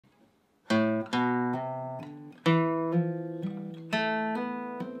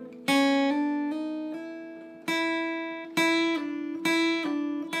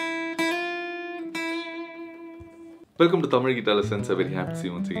Welcome to Tamil Guitar Lessons. I'm very happy to see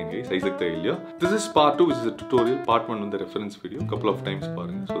you once again, guys. Thayil. This is part 2, which is a tutorial. Part 1 is the reference video. Couple of times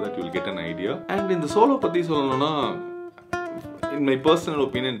so that you'll get an idea. And in the solo patti sollanona, in my personal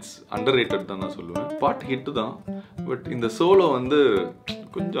opinion, it's underrated than I solluven. Part hit தான், but in the solo வந்து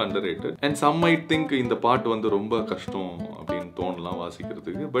கொஞ்சம் underrated. And some might think இந்த part வந்து ரொம்ப கஷ்டம் அப்படினு தோணலாம்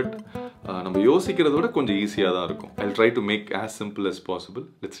வாசிக்கிறதுக்கு, but நம்ம யோசிக்கிறத விட கொஞ்சம் ஈஸியா தான் இருக்கும். I'll try to make as simple as possible.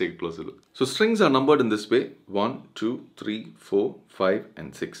 Let's take a closer look. So strings are numbered in this way: 1, 2, 3, 4, 5 and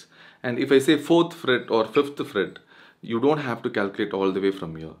 6. And if I say 4th fret or 5th fret, you don't have to calculate all the way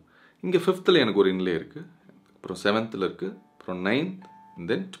from here. இங்க 5thல எனக்கு ஒரு inlay இருக்கு, அப்புறம் 7thல இருக்கு, அப்புறம் 9th and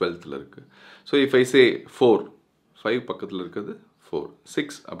then 12thல இருக்கு. So if I say 4, 5 பக்கத்துல இருக்குது 4,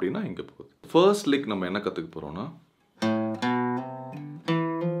 6 அப்படினா இங்க போகுது. First lick நம்ம என்ன கத்துக்க போறோம்னா,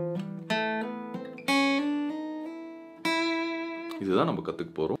 இதுதான் நம்ம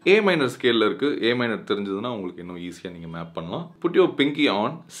கத்துக்க போறோம். A minor scale இருக்கு. A minor தெரிஞ்சதுன்னா உங்களுக்கு இன்னும் ஈஸியா நீங்க மேப் பண்ணலாம். Put your pinky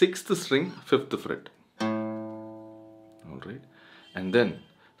on 6th string 5th fret. All right. And then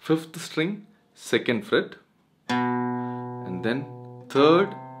 5th string 2nd fret. And then 3rd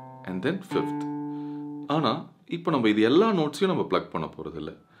and then 5th. ஆனா இப்போ நம்ம இது எல்லா நோட்ஸையும் நம்ம plug பண்ண போறது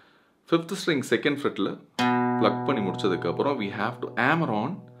இல்ல. 5th string 2nd fretல plug பண்ணி முடிச்சதுக்கு அப்புறம் we have to hammer on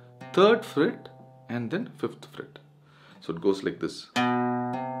 3rd fret and then 5th fret. So it goes like this.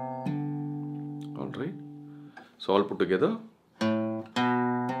 All right. So all put together.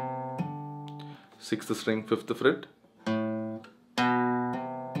 6th string 5th fret.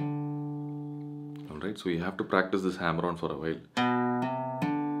 All right. So you have to practice this hammer on for a while.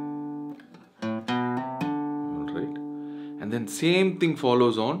 And then same thing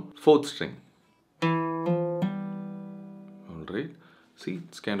follows on 4th string. All right. See,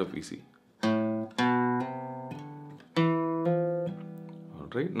 it's kind of easy. All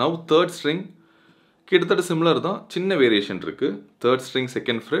right. Now 3rd string, கிட்டத்தட்ட similar தான், சின்ன variation இருக்கு. 3rd string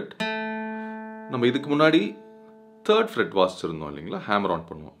 2nd fret. நம்ம இதுக்கு முன்னாடி 3rd fret வாசிச்சிருந்தோம் இல்லைங்களா, hammer on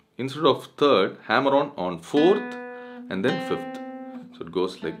பண்ணுவோம். Instead of 3rd, hammer on 4th and then 5th. So it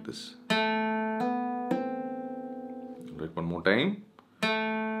goes like this. Right, one more time.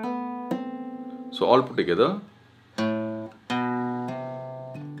 So all put together.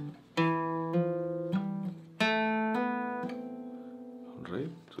 All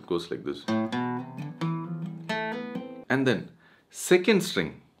right, so it goes like this. And then 2nd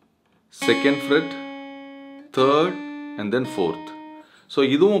string, 2nd fret, 3rd and then 4th. So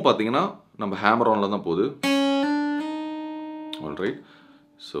இதுவும் பாத்தீங்கன்னா நம்ம hammer onல தான் போகுது. All right.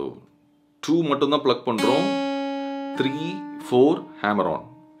 So 2 மட்டும் தான் plug பண்றோம். 3, 4 hammer on.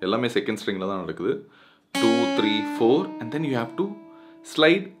 எல்லாமே 2nd stringல தான் நடக்குது. 2, 3, 4 and then you have to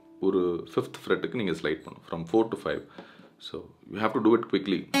slide ஒரு 5th fretக்கு நீங்க slide பண்ணணும் from 4 to 5. So you have to do it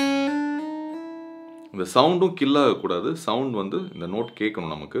quickly. இந்த சவுண்டும் கில் ஆக கூடாது. சவுண்ட் வந்து இந்த நோட்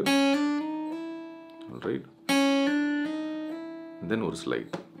கேட்கணும் நமக்கு. All right. And then ஒரு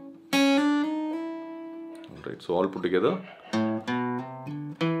slide. All right. So all put together.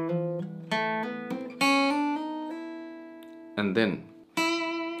 And then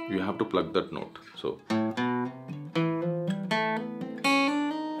you have to plug that note. So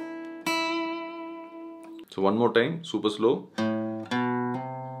one more time, super slow.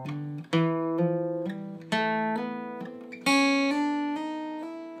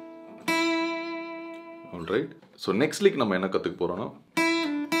 All right. So next lick நம்ம என்ன கத்துக்க போறோம்னா,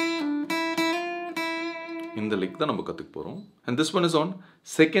 இந்த lick தான் நம்ம கத்துக்க போறோம். And this one is on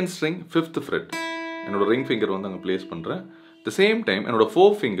 2nd string 5th fret. என்னோட ring finger வந்து அங்க place பண்றேன். The same time என்னோட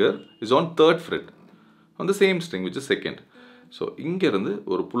 4th finger is on 3rd fret on the same string which is 2nd. So இங்க இருந்து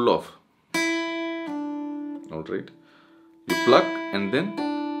ஒரு pull off. All right. You pluck and then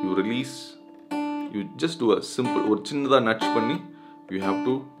you release. You just do a simple ஒரு சின்னதா nudge பண்ணி you have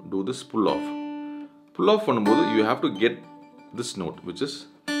to do this pull off. Pull off பண்ணும்போது you have to get this note which is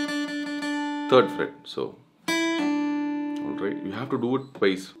 3rd fret. So all right, you have to do it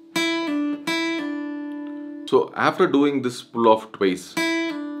twice. So after doing this pull off twice,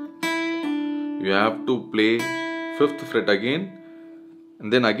 you have to play 5th fret again, and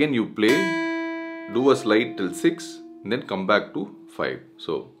then again you play, do a slide till 6, and then come back to 5.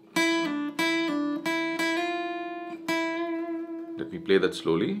 So let me play that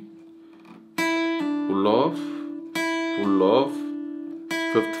slowly. Pull off,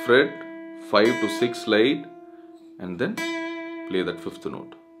 5th fret, 5 to 6 slide, and then play that 5th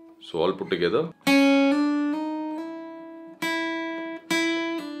note. So all put together.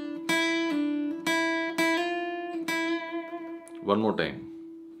 One more time.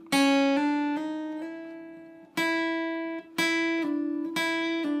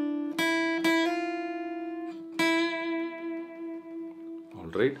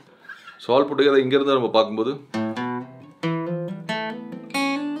 Alright. So all put together இங்க இருந்து நம்ம பாக்கும்போது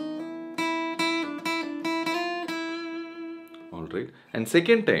Alright. And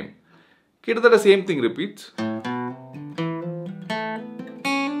second time கிட்டத்தட்ட same thing repeats.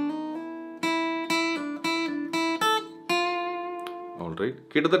 Alright.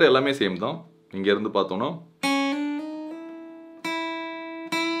 கிட்டத்தட்ட எல்லாமே same தான். இங்க இருந்து பார்த்தோம்னா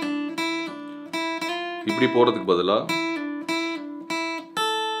இப்படி போறதுக்கு பதிலா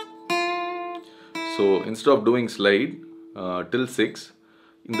so instead of doing slide till 6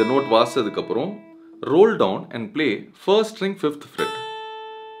 இந்த note வாசிச்சதுக்கு அப்புறம் roll down and play first string 5th fret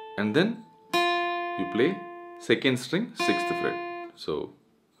and then you play second string 6th fret. So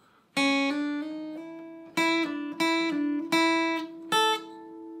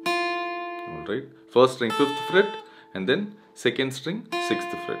alright, first string 5th fret and then second string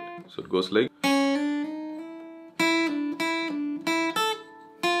 6th fret. So it goes like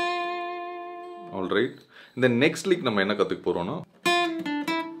alright. And then next lick நம்ம என்ன கத்துக்க போறோம்னா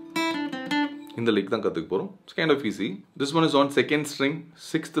இந்த lick தான் கத்துக்க போறோம். It's kind of easy. This one is on second string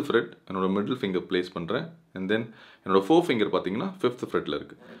 6th fret. என்னோட middle finger place பண்றேன் and then என்னோட forefinger பாத்தீங்கன்னா 5th fretல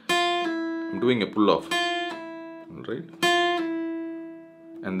இருக்கு. I'm doing a pull off. Alright.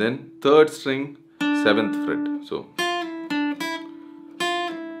 And then third string 7th fret. So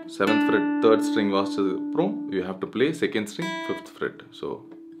 7th fret third string வாசிச்சது அப்புறம் you have to play second string 5th fret. So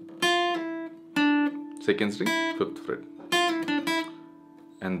second string 5th fret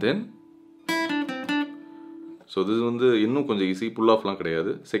and then so this வந்து இன்னும் கொஞ்சம் easy, pull off லாம்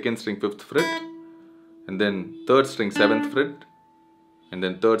கிடையாது. Second string 5th fret and then third string 7th fret and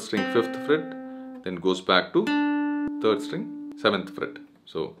then third string 5th fret, then goes back to third string 7th fret.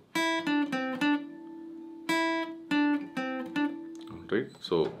 So alright,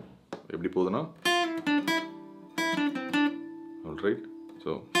 so எப்படி போகுதுன்னா alright.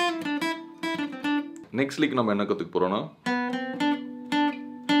 So next lick நம்ம என்ன கத்துக்க போறோம்னா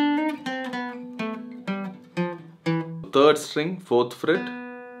third string 4th fret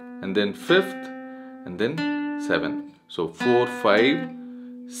and then 5th and then 7. So 4 5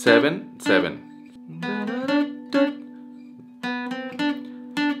 7 7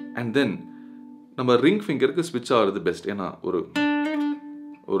 and then நம்ம ring finger க்கு switch ஆகிறது best. ஏன்னா ஒரு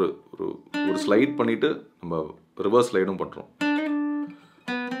ஒரு ஒரு ஸ்லைட் பண்ணிட்டு நம்ம ரிவர்ஸ் ஸ்லைடும் பண்றோம்.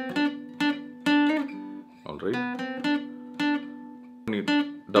 Alright.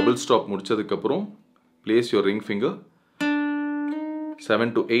 Double stop முடிச்சதுக்கு அப்புறம் place your ring finger 7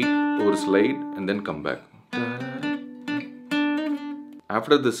 to 8 over slide and then come back.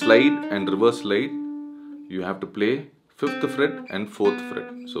 After the slide and reverse slide you have to play 5th fret and 4th fret.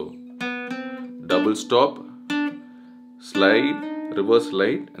 So double stop, slide, reverse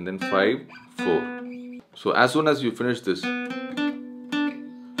slide and then 5 4. So as soon as you finish this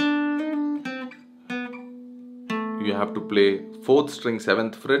you have to play 4th string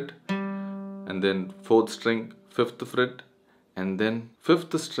 7th fret and then 4th string 5th fret and then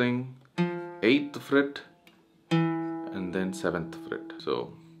 5th string 8th fret and then 7th fret. So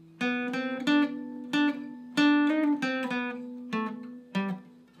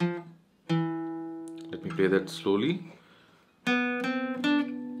let me play that slowly.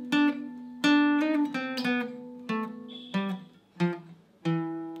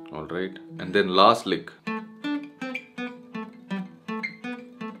 Alright, and then last lick.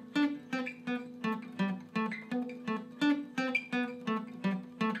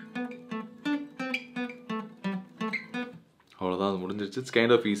 It's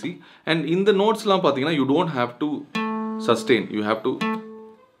kind of easy. And in the notes லாம் பாத்தீங்கன்னா you don't have to sustain, you have to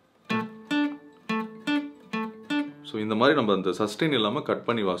so இந்த மாதிரி நம்ம அந்த sustain இல்லாம cut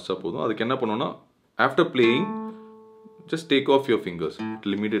பண்ணி வாசிச்சா போதும். அதுக்கு என்ன பண்ணனும்னா after playing just take off your fingers, it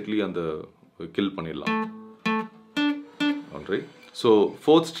will immediately அந்த kill பண்ணிடலாம். Alright, so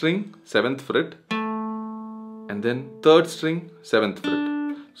 4th string 7th fret and then 3rd string 7th fret.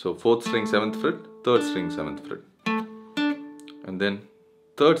 So 4th string 7th fret, 3rd string 7th fret and then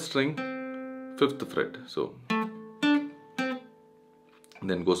 3rd string 5th fret. So and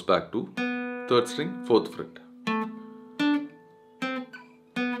then goes back to 3rd string 4th fret.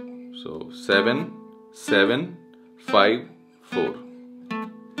 So 7 7 5 4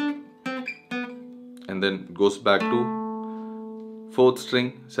 and then goes back to 4th string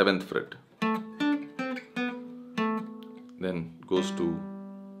 7th fret, then goes to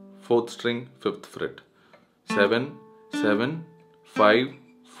 4th string 5th fret. 7 7 5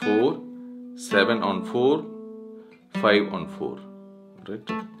 4 7 on 4 5 on 4, right?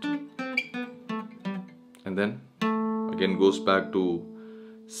 And then again goes back to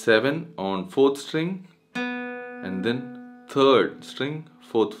 7 on 4th string and then 3rd string,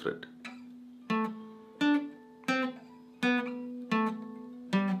 4th fret.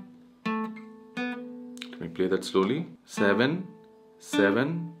 Let me play that slowly. 7,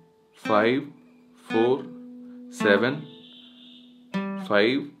 7, 5, 4, 7,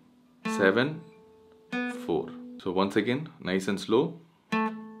 5, 7, 4. So once again, nice and slow.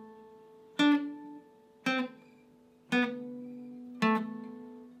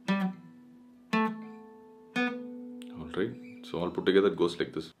 Alright, so all put together it goes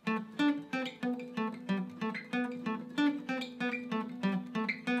like this.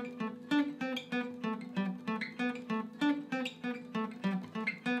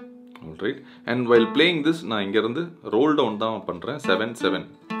 Alright, and while playing this, நான் இங்க இருந்து roll down தான் பண்றேன். 7, 7.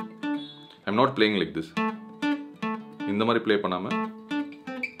 I'm not playing like this. இந்த மாதிரி play பண்ணாம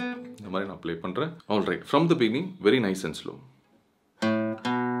இந்த மாதிரி நான் play பண்றேன். Alright, from the beginning, very nice and slow.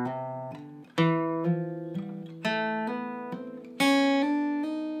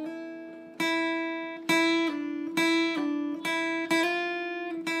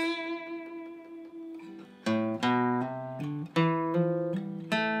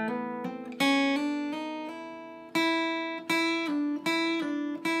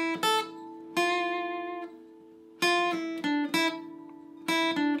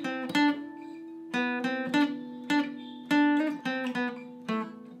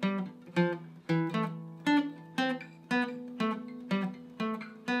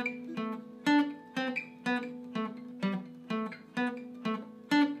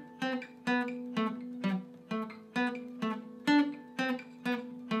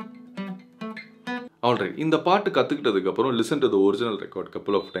 Alright, இந்த பாட்டு கத்துக்கிட்டதுக்கு அப்புறம் listen to the original record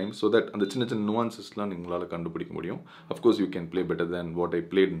couple of times so that அந்த சின்ன சின்ன nuancesலாம் நீங்களால கண்டுபிடிக்க முடியும். Of course, you can play better than what I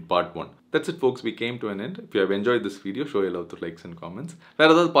played in part 1. That's it, folks. We came to an end. If you have enjoyed this video, show your love through likes and comments. வேற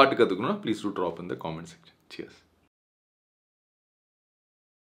ஏதாவது பாட்டு கத்துக்கணும்னா please do drop in the comment section. Cheers.